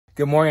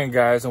Good morning,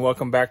 guys, and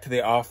welcome back to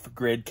the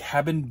off-grid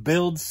cabin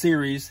build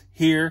series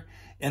here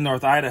in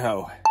North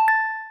Idaho.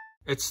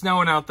 It's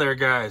snowing out there,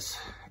 guys.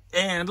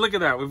 And look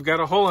at that, we've got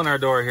a hole in our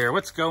door here.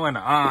 What's going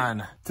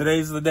on?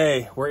 Today's the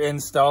day. We're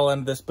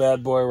installing this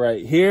bad boy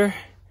right here.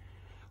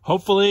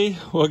 Hopefully,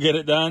 we'll get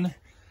it done.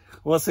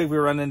 We'll see if we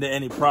run into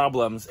any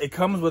problems. It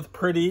comes with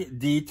pretty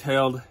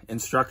detailed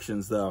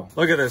instructions, though.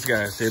 Look at this,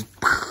 guys. See?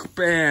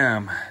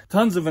 Bam!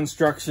 Tons of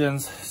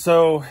instructions.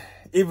 So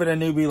even a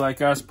newbie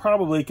like us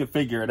probably could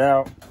figure it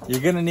out. You're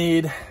gonna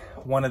need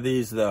one of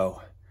these,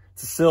 though.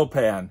 It's a sill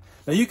pan.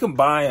 Now you can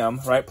buy them,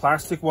 right?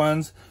 Plastic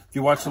ones. If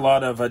you watch a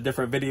lot of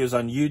different videos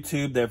on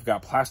YouTube, they've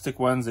got plastic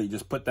ones that you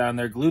just put down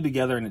there, glue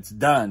together, and it's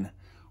done.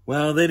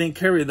 Well, they didn't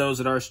carry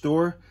those at our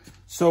store,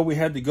 so we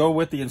had to go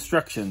with the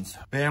instructions.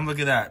 Bam, look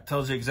at that.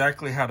 Tells you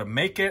exactly how to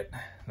make it.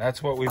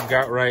 That's what we've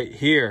got right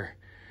here,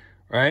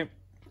 right?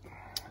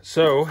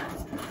 So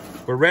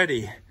we're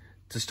ready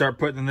to start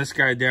putting this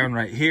guy down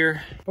right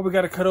here. But we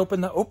got to cut open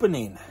the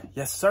opening.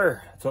 Yes,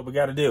 sir. That's what we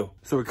got to do.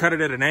 So we cut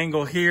it at an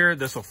angle here.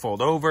 This will fold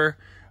over.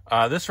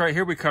 This right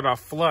here we cut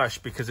off flush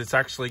because it's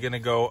actually going to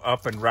go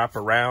up and wrap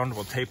around.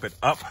 We'll tape it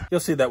up.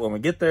 You'll see that when we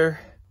get there.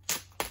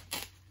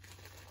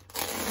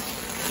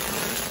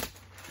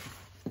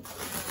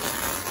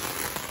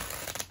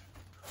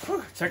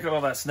 Whew, check out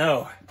all that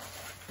snow.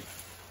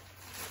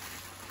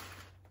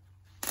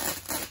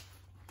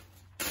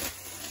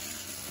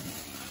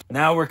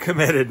 Now we're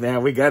committed,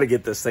 man. We got to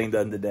get this thing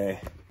done today.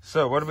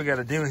 So what do we got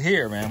to do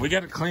here, man? We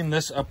got to clean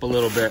this up a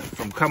little bit.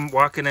 From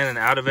walking in and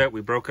out of it,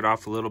 we broke it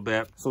off a little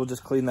bit. So we'll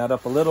just clean that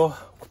up a little.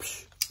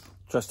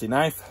 Trusty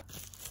knife.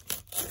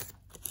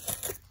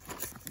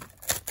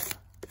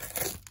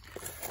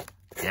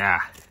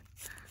 Yeah,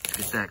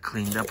 get that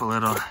cleaned up a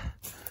little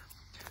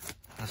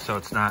so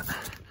it's not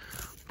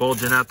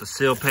bulging out the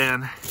sill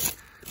pan.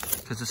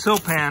 Because the sill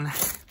pan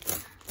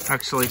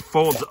actually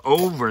folds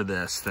over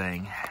this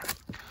thing.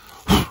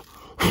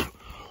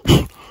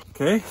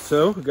 Okay,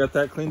 so we got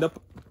that cleaned up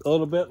a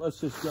little bit. Let's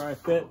just dry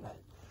fit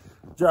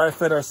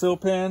our sill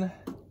pan.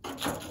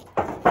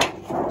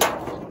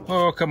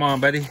 Oh, come on,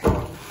 buddy.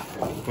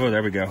 Oh,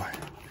 there we go.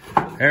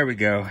 There we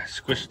go.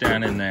 Squish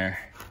down in there.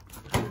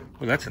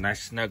 Oh, that's a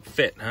nice snug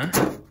fit,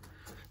 huh?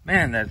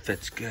 Man, that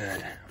fits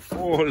good.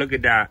 Oh, look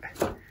at that.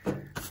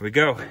 Here we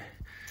go.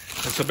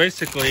 And so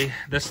basically,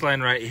 this line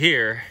right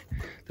here,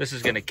 this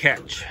is gonna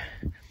catch.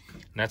 And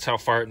that's how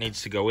far it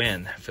needs to go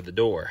in for the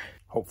door.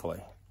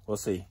 Hopefully. We'll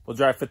see. We'll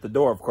dry fit the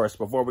door, of course,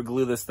 before we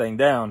glue this thing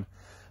down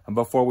and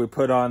before we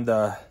put on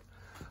the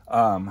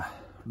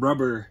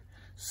rubber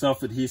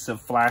self-adhesive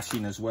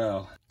flashing as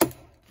well.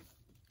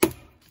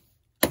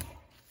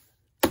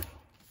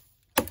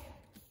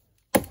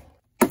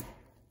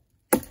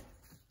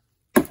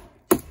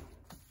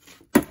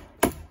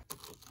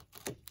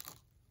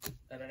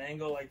 At an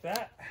angle like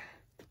that.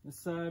 This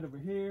side over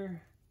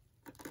here.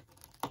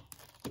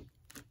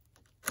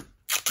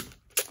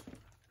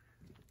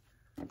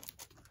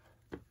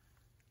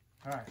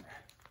 All right,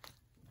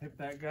 pick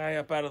that guy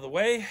up out of the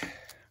way.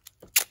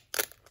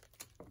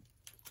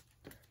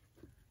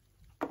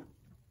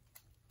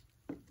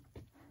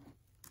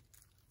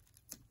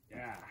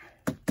 Yeah.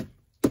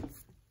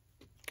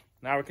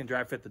 Now we can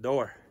dry fit the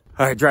door.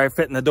 All right, dry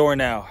fitting the door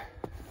now.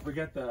 We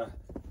got the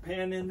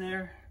pan in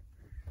there.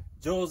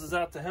 Jules is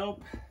out to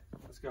help.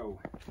 Let's go.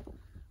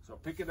 So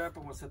pick it up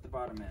and we'll set the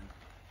bottom in.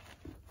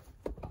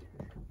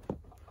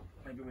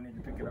 Maybe we need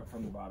to pick it up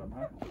from the bottom,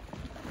 huh?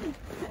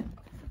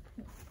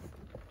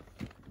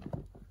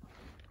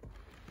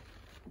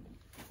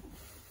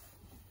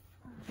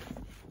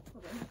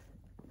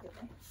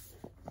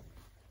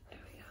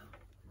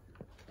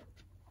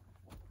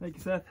 Thank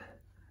you, Seth.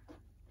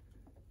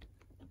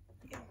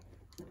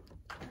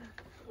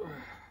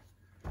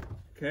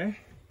 Okay.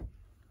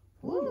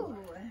 Ooh.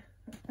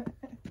 Good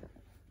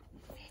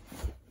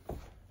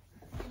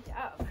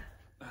job.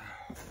 I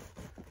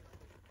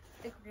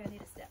think we're gonna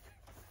need a step.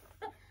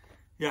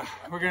 Yeah,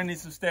 we're gonna need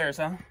some stairs,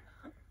 huh?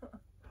 All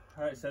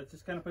right, Seth,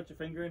 just kind of put your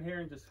finger in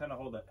here and just kind of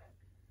hold it.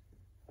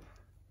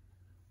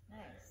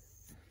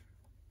 Nice.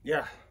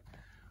 Yeah.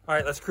 All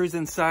right, let's cruise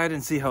inside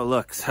and see how it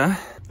looks, huh?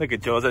 Look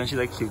at Jules, doesn't she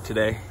look cute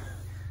today?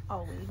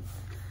 Always.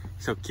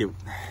 So cute.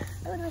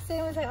 I look the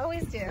same as I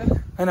always do.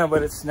 I know,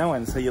 but it's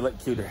snowing, so you look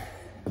cuter.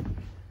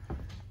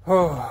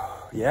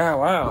 Oh, yeah,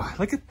 wow.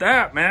 Look at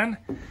that, man.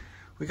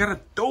 We got a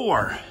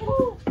door.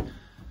 Woo.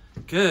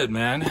 Good,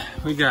 man.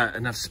 We got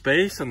enough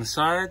space on the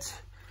sides,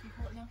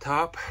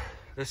 top,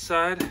 this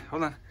side.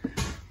 Hold on.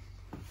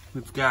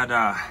 We've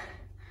got,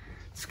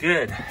 it's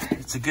good.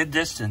 It's a good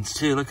distance,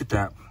 too. Look at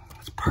that.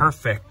 It's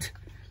perfect.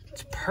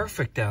 It's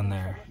perfect down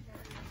there.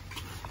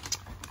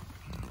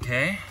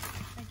 Okay.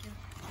 Thank you.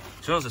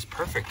 Jules, is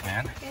perfect,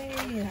 man.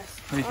 Yay.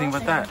 What do you think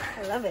about that?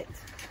 I love it.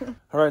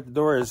 All right, the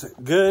door is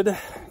good.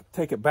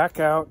 Take it back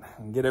out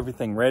and get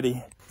everything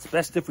ready. It's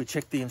best if we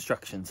check the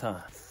instructions,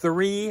 huh?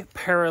 3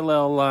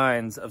 parallel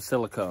lines of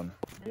silicone.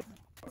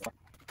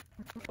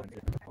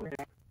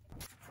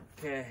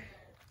 Okay.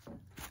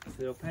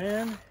 Steel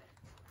pan.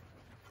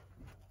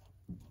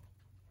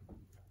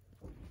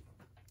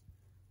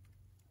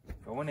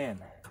 Going in.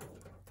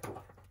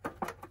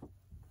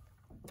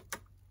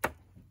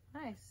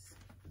 Nice.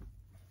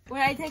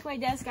 When I take my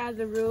desk out of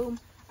the room,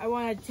 I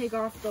want to take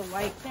off the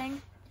light thing.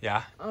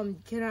 Yeah.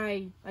 Can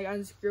I like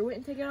unscrew it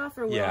and take it off,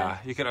 or Yeah,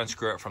 you can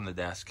unscrew it from the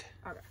desk.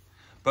 Okay.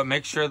 But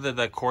make sure that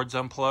the cord's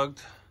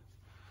unplugged,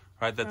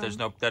 right? That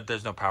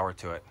there's no power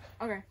to it.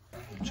 Okay.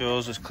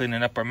 Jules is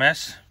cleaning up our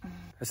mess.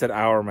 I said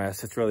our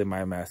mess. It's really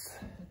my mess.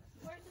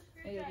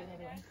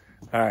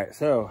 All right,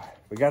 so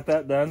we got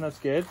that done. That's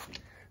good.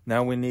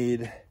 Now we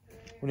need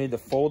to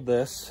fold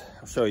this.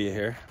 I'll show you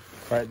here.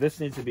 All right, this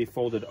needs to be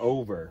folded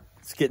over.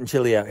 It's getting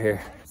chilly out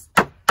here.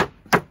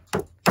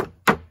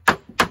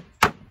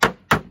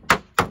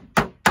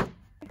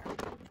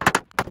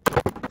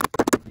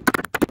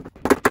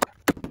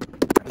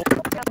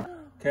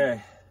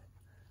 Okay.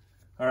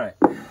 All right.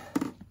 Let's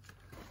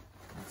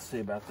see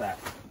about that.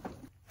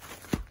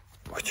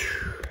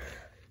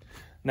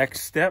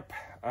 Next step,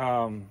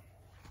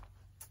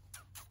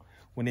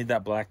 we need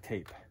that black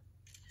tape.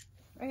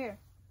 Right here.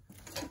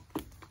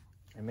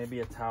 And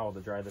maybe a towel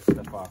to dry this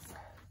stuff off.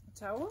 A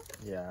towel?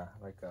 Yeah,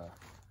 like a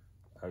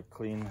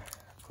clean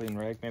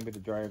rag maybe to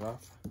dry it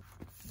off.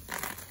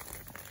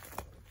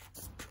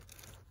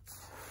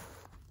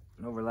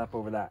 An overlap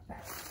over that.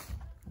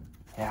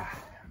 Yeah,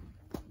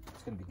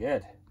 it's gonna be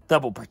good.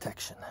 Double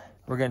protection.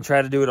 We're gonna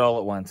try to do it all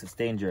at once. It's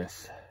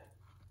dangerous.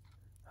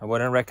 I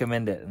wouldn't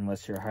recommend it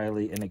unless you're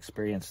highly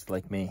inexperienced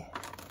like me.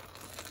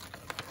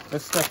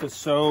 This stuff is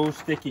so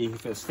sticky.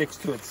 If it sticks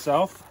to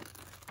itself,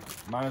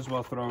 might as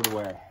well throw it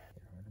away.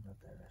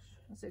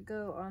 Does it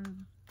go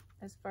on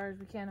as far as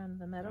we can on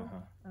the metal?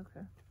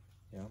 Okay.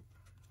 Yeah.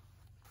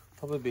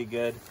 Probably be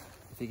good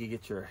if you could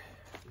get your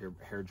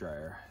hair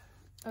dryer.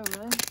 Oh,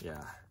 really?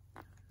 Yeah.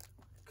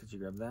 Could you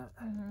grab that?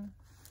 Mm-hmm.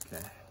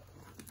 Okay.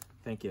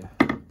 Thank you.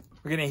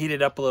 We're gonna heat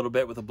it up a little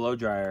bit with a blow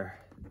dryer.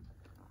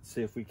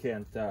 See if we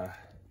can't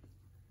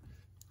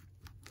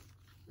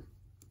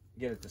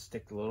get it to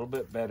stick a little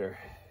bit better.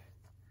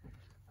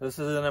 This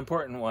is an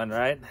important one,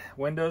 right?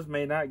 Windows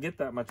may not get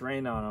that much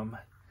rain on them,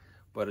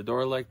 but a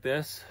door like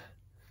this,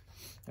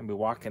 and be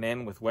walking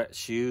in with wet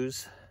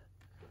shoes,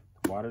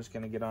 water's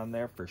gonna get on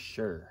there for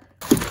sure.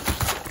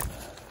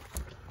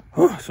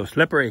 Oh, so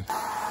slippery.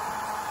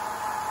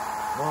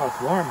 Oh, it's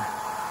warm.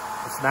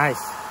 It's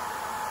nice.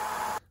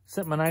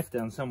 Set my knife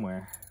down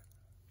somewhere.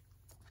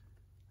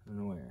 I don't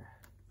know where.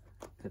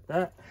 Get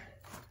that.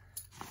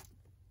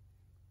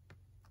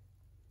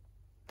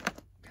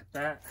 Get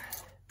that.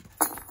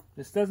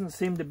 This doesn't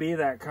seem to be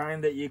that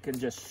kind that you can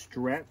just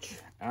stretch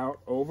out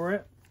over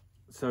it.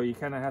 So you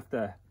kind of have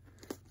to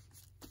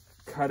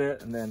cut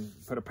it and then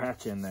put a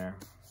patch in there.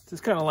 It's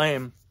just kind of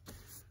lame,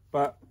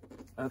 but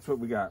that's what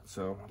we got.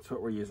 So that's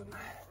what we're using.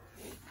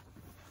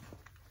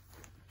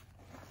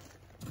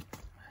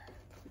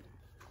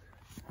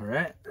 All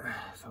right,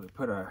 so we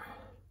put our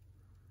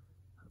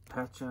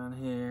patch on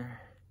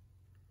here.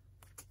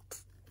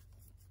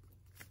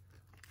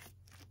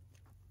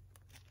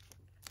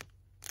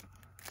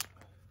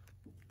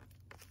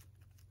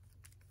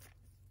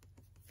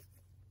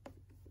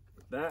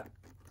 That.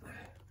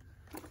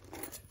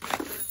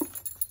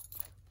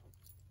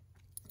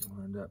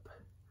 We'll end up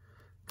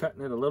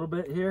cutting it a little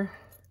bit here,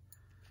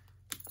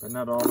 but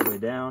not all the way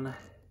down,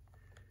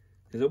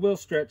 because it will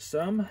stretch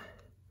some,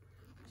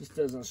 just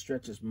doesn't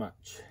stretch as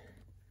much.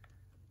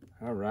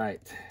 All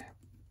right.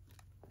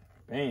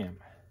 Bam.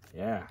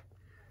 Yeah.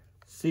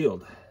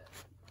 Sealed.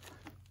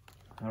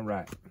 All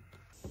right.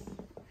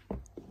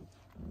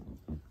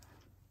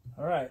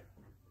 All right.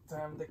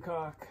 Time to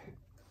caulk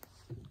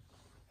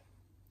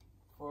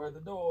for the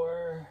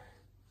door.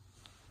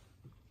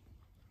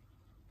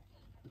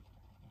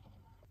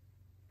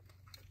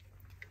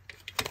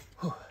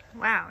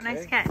 Wow,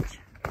 nice catch.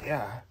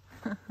 Yeah.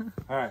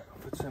 All right,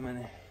 put some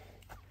in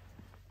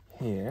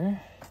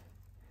here.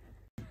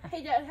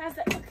 Hey, Dad, how's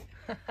that look?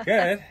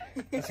 Good.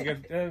 That's a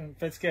good,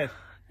 fits good.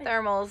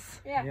 Thermals.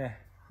 Yeah. Yeah.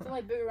 It's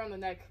only big around the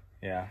neck.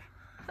 Yeah.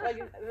 Like,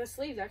 the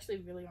sleeves actually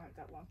really aren't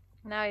that long.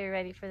 Now you're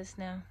ready for the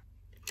snow.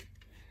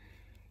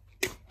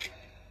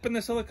 Open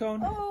the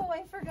silicone. Oh,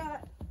 I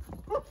forgot.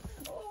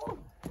 Oh.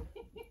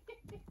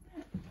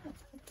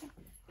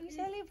 You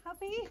silly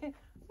puppy.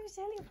 You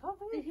silly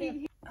puppy.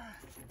 You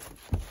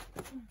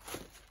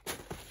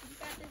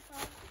got this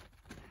one?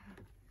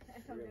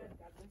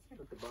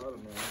 Put the bottom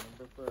in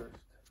number first.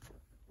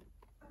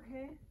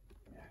 Okay.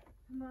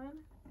 Come on.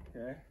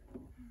 Okay.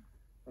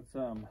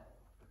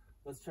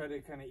 Let's try to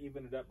kind of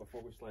even it up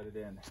before we slide it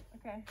in.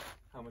 Okay.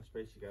 How much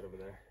space you got over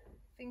there?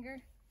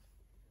 Finger?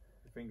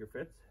 Your finger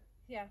fits?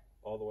 Yeah.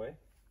 All the way?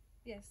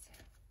 Yes.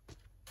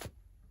 I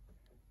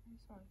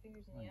just want my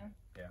fingers in, yeah.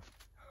 Yeah.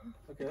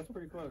 Okay, that's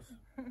pretty close.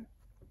 Let's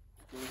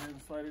go ahead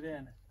and slide it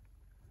in.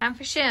 Time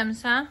for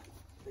shims, huh?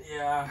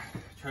 Yeah.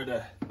 Try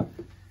to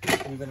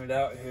even it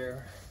out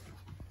here.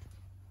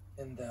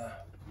 And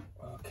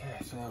okay,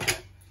 so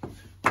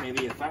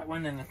maybe a fat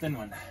one and a thin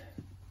one.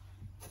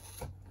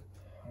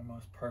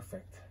 Almost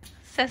perfect.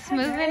 Seth's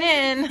moving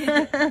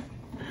in.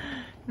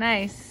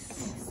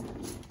 Nice.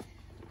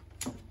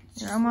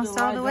 You're almost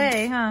all the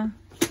way, huh?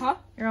 Huh?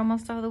 You're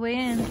almost all the way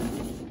in.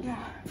 Yeah,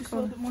 just a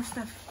little bit more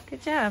stuff.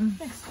 Good job.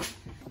 Thanks.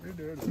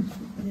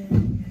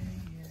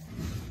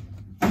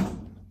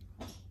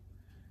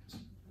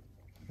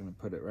 Gonna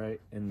put it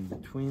right in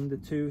between the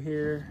two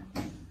here.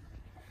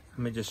 Let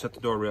me just shut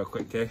the door real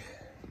quick, okay?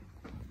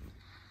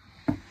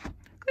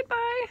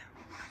 Goodbye.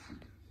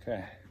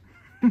 Okay.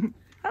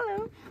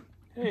 Hello.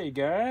 Hey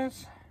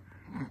guys.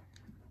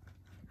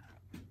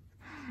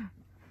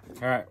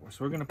 All right,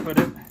 so we're gonna put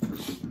it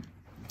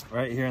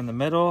right here in the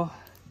middle.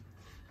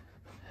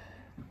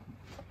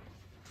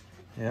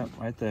 Yep,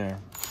 right there.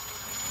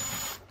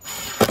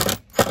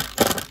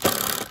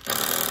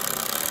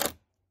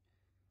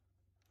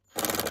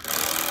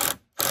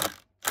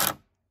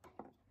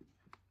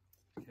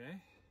 Okay.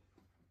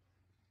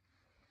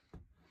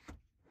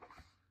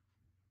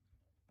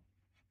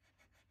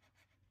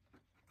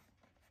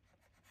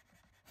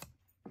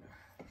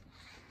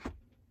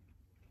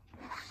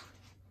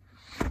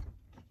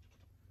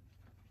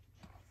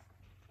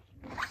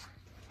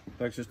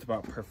 That's just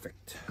about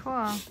perfect.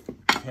 Cool.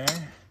 Okay.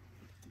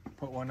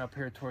 Put one up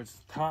here towards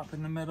the top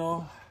in the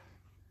middle.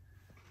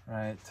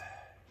 Right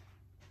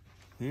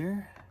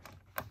here.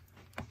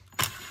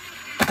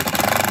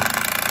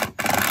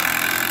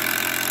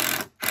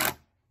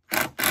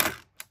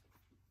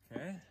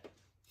 Okay.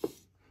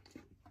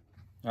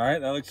 All right,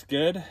 that looks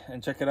good.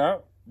 And check it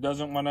out.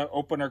 Doesn't want to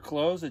open or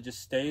close. It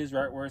just stays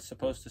right where it's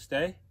supposed to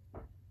stay.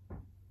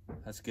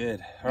 That's good.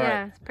 All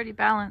right. It's pretty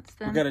balanced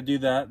then. We got to do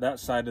that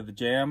side of the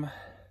jam.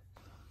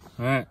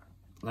 All right,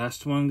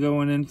 last one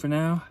going in for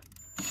now.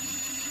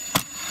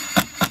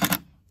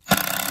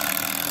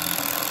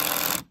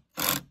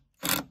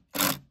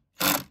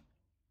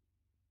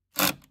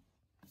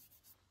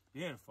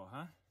 Beautiful,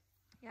 huh?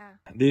 Yeah.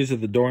 These are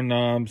the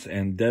doorknobs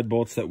and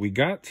deadbolts that we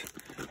got.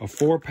 A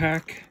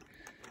 4-pack.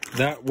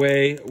 That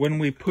way, when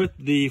we put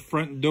the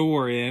front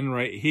door in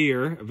right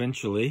here,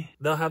 eventually,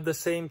 they'll have the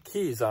same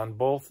keys on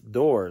both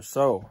doors.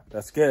 So,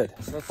 that's good.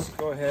 So let's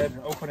go ahead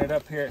and open it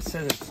up here. It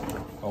says it's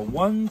a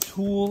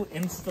 1-tool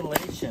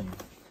installation.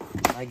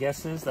 My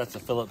guess is that's a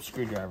Phillips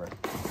screwdriver.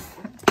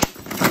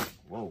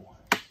 Whoa.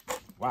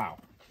 Wow.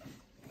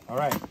 All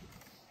right.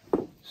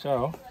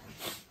 So,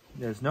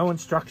 there's no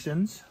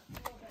instructions.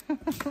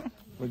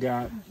 We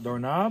got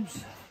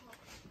doorknobs.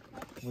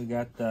 We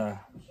got the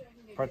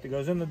part that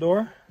goes in the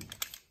door.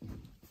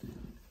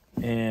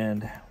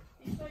 And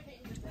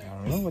I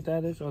don't know what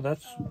that is. Oh,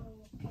 that's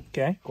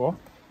okay, cool.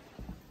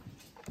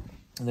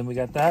 And then we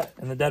got that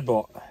and the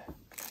deadbolt.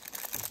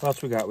 What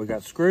else we got? We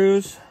got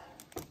screws.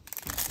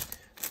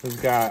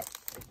 We've got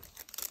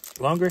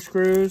longer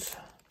screws,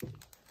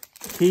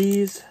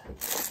 keys.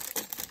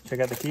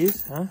 Check out the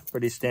keys, huh?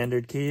 Pretty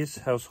standard keys,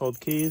 household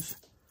keys.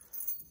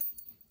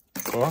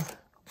 Cool.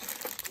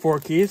 4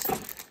 keys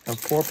and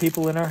 4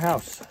 people in our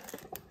house.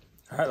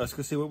 All right, let's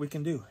go see what we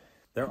can do.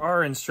 There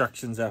are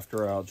instructions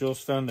after all.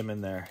 Jules found them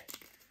in there.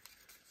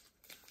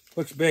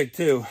 Looks big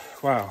too.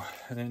 Wow,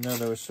 I didn't know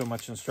there was so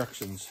much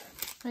instructions.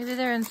 Maybe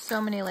they're in so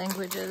many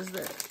languages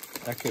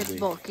that could it's be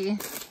bulky.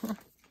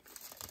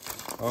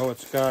 Oh,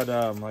 it's got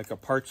like a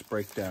parts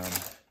breakdown.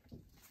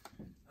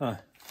 Huh.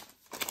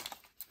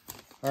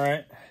 All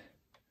right.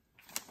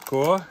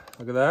 Cool.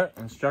 Look at that.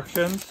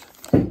 Instructions.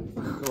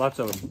 Lots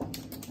of them.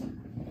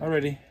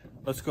 Alrighty,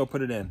 let's go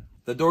put it in.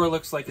 The door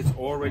looks like it's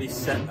already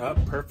set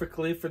up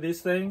perfectly for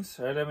these things,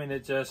 right? I mean,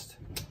 it just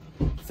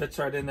fits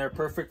right in there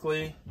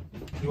perfectly.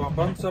 You want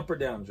bumps up or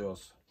down,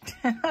 Jules?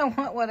 I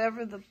want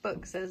whatever the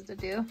book says to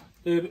do.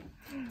 Dude,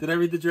 did I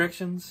read the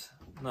directions?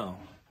 No.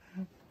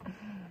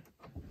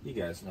 You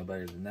guys know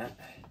better than that.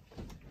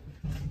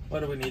 What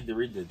do we need to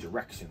read the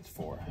directions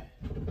for?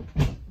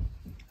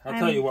 I'll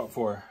tell you what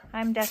for.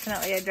 I'm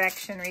definitely a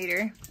direction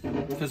reader.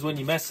 Because when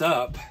you mess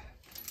up,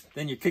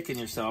 then you're kicking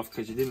yourself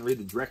because you didn't read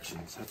the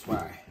directions. That's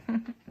why.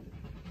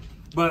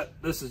 But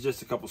this is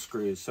just a couple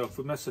screws. So if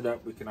we mess it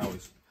up, we can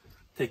always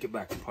take it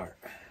back apart.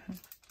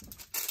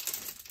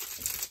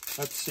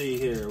 Let's see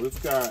here.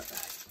 We've got...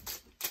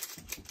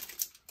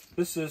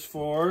 This is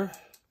for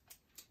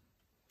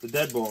the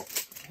deadbolt.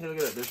 Hey, look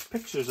at that. There's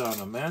pictures on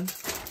them, man.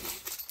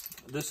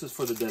 This is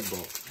for the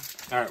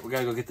deadbolt. All right, we got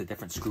to go get the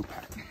different screw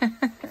pack.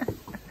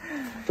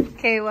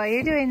 Okay, while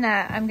you're doing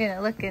that, I'm going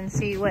to look and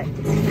see what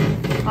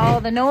all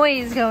the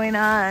noise going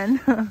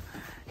on.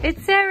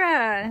 It's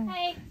Sarah.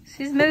 Hi.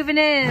 She's moving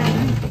in.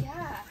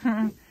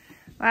 Yeah.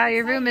 Wow,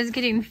 your room is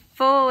getting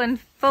full and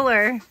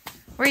fuller.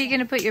 Where are you going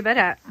to put your bed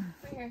at?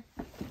 Right here.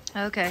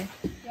 Okay.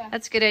 Yeah.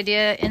 That's a good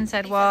idea.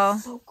 Inside wall.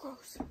 So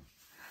gross.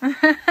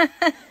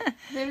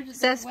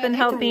 Seth's been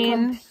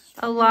helping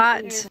a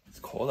lot. It's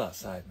cold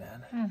outside,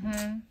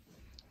 man.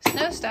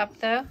 Snow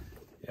stopped though.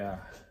 Yeah.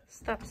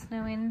 Stopped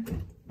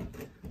snowing.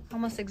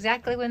 Almost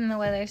exactly when the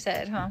weather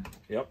said, huh?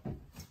 Yep.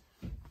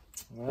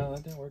 Well,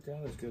 that didn't work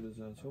out as good as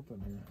I was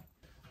hoping here.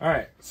 All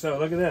right, so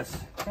look at this.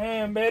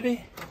 Damn,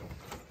 baby.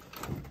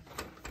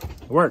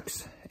 It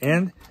works.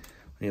 And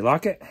when you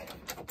lock it,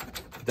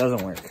 it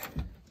doesn't work.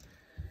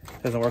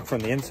 It doesn't work from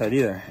the inside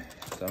either.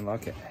 So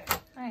unlock it.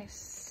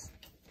 Nice.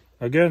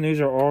 Again, these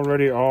are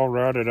already all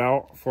routed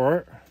out for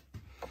it.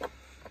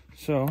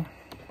 So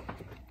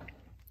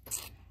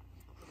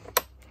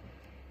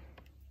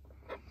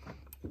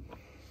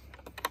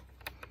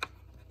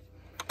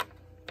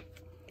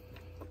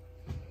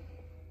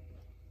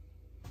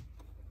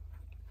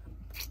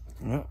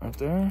yeah, right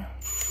there.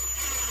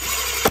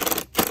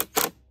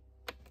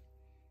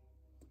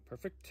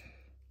 Perfect.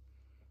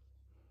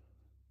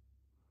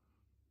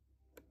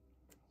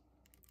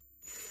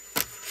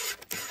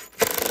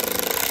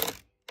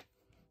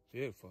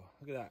 Beautiful.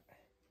 Look at that.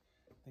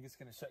 Think it's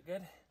gonna shut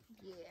good?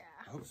 Yeah.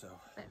 I hope so.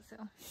 I bet so.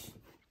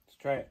 Let's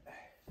try it.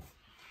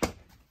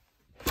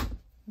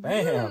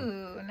 Bam!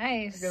 Ooh,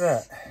 nice. Look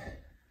at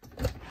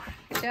that.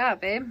 Good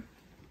job, babe.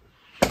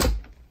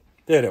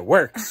 Dude, it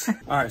works. All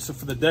right, so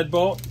for the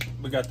deadbolt,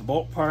 we got the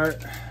bolt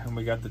part, and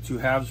we got the two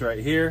halves right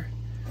here,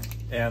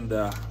 and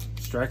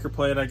striker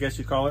plate, I guess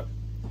you call it.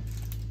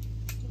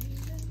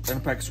 And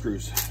a pack of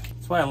screws.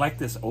 That's why I like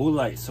this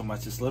O-Light so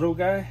much. This little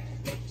guy,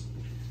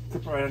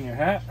 clip it right on your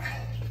hat.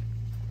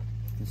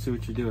 You can see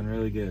what you're doing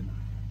really good.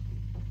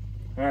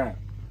 All right,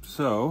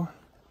 so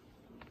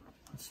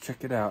let's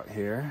check it out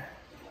here.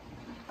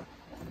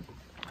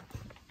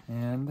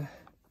 And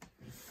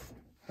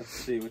let's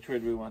see, which way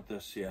do we want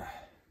this? Yeah.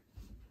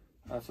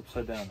 That's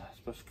upside down. It's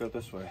supposed to go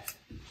this way.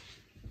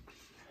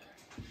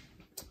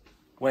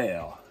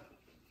 Well,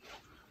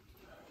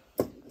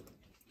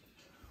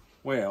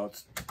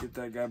 let's get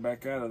that guy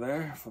back out of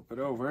there. Flip it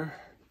over.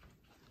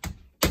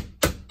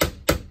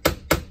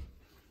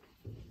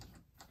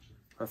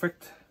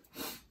 Perfect.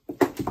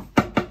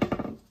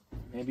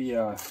 Maybe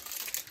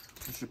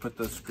we should put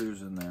those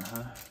screws in there,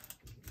 huh?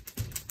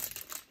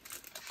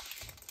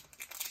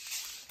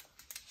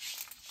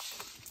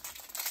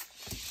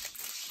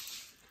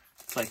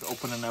 It's like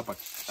opening up a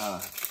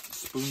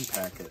spoon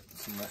packet in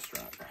some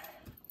restaurant.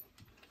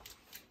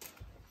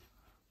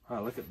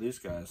 Wow, look at these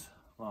guys.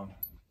 Long.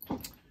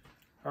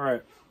 All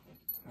right,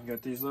 I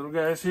got these little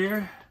guys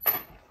here.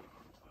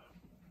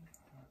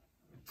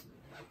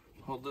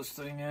 Hold this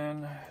thing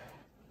in.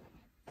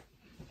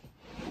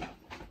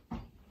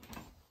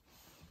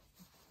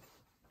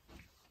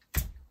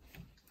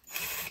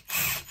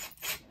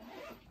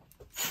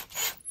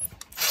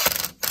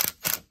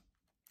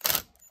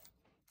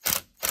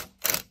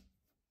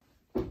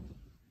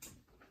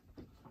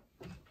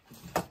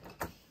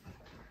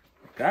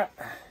 That.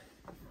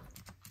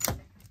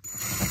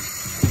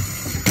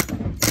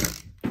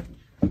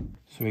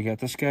 So we got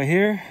this guy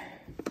here,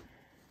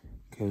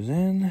 goes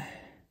in.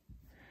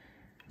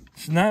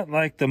 It's not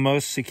like the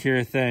most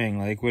secure thing.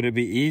 Like, would it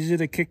be easy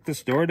to kick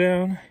this door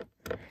down?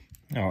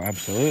 Oh,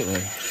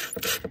 absolutely.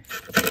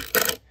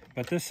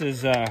 But this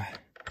is, it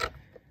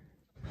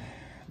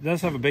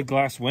does have a big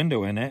glass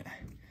window in it.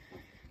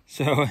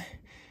 So it'd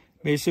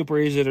be super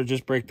easy to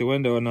just break the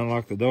window and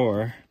unlock the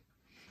door.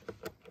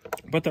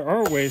 But there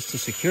are ways to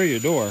secure your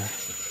door,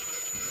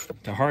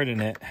 to harden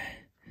it.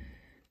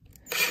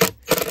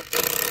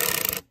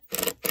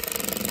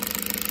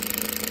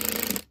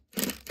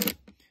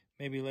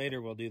 Maybe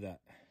later we'll do that.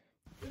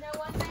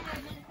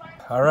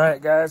 All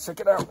right, guys, check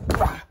it out.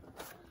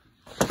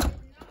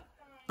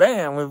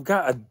 Bam, we've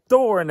got a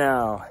door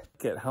now.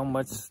 Look at how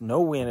much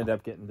snow we ended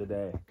up getting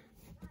today.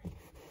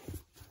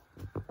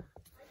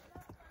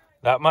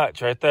 Not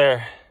much right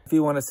there. If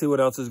you want to see what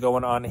else is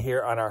going on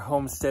here on our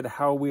homestead,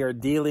 how we are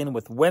dealing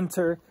with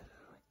winter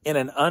in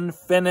an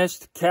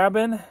unfinished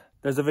cabin,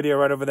 there's a video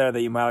right over there that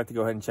you might like to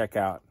go ahead and check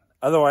out.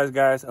 Otherwise,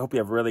 guys, I hope you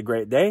have a really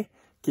great day.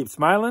 Keep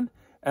smiling,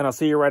 and I'll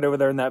see you right over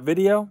there in that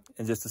video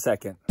in just a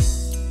second.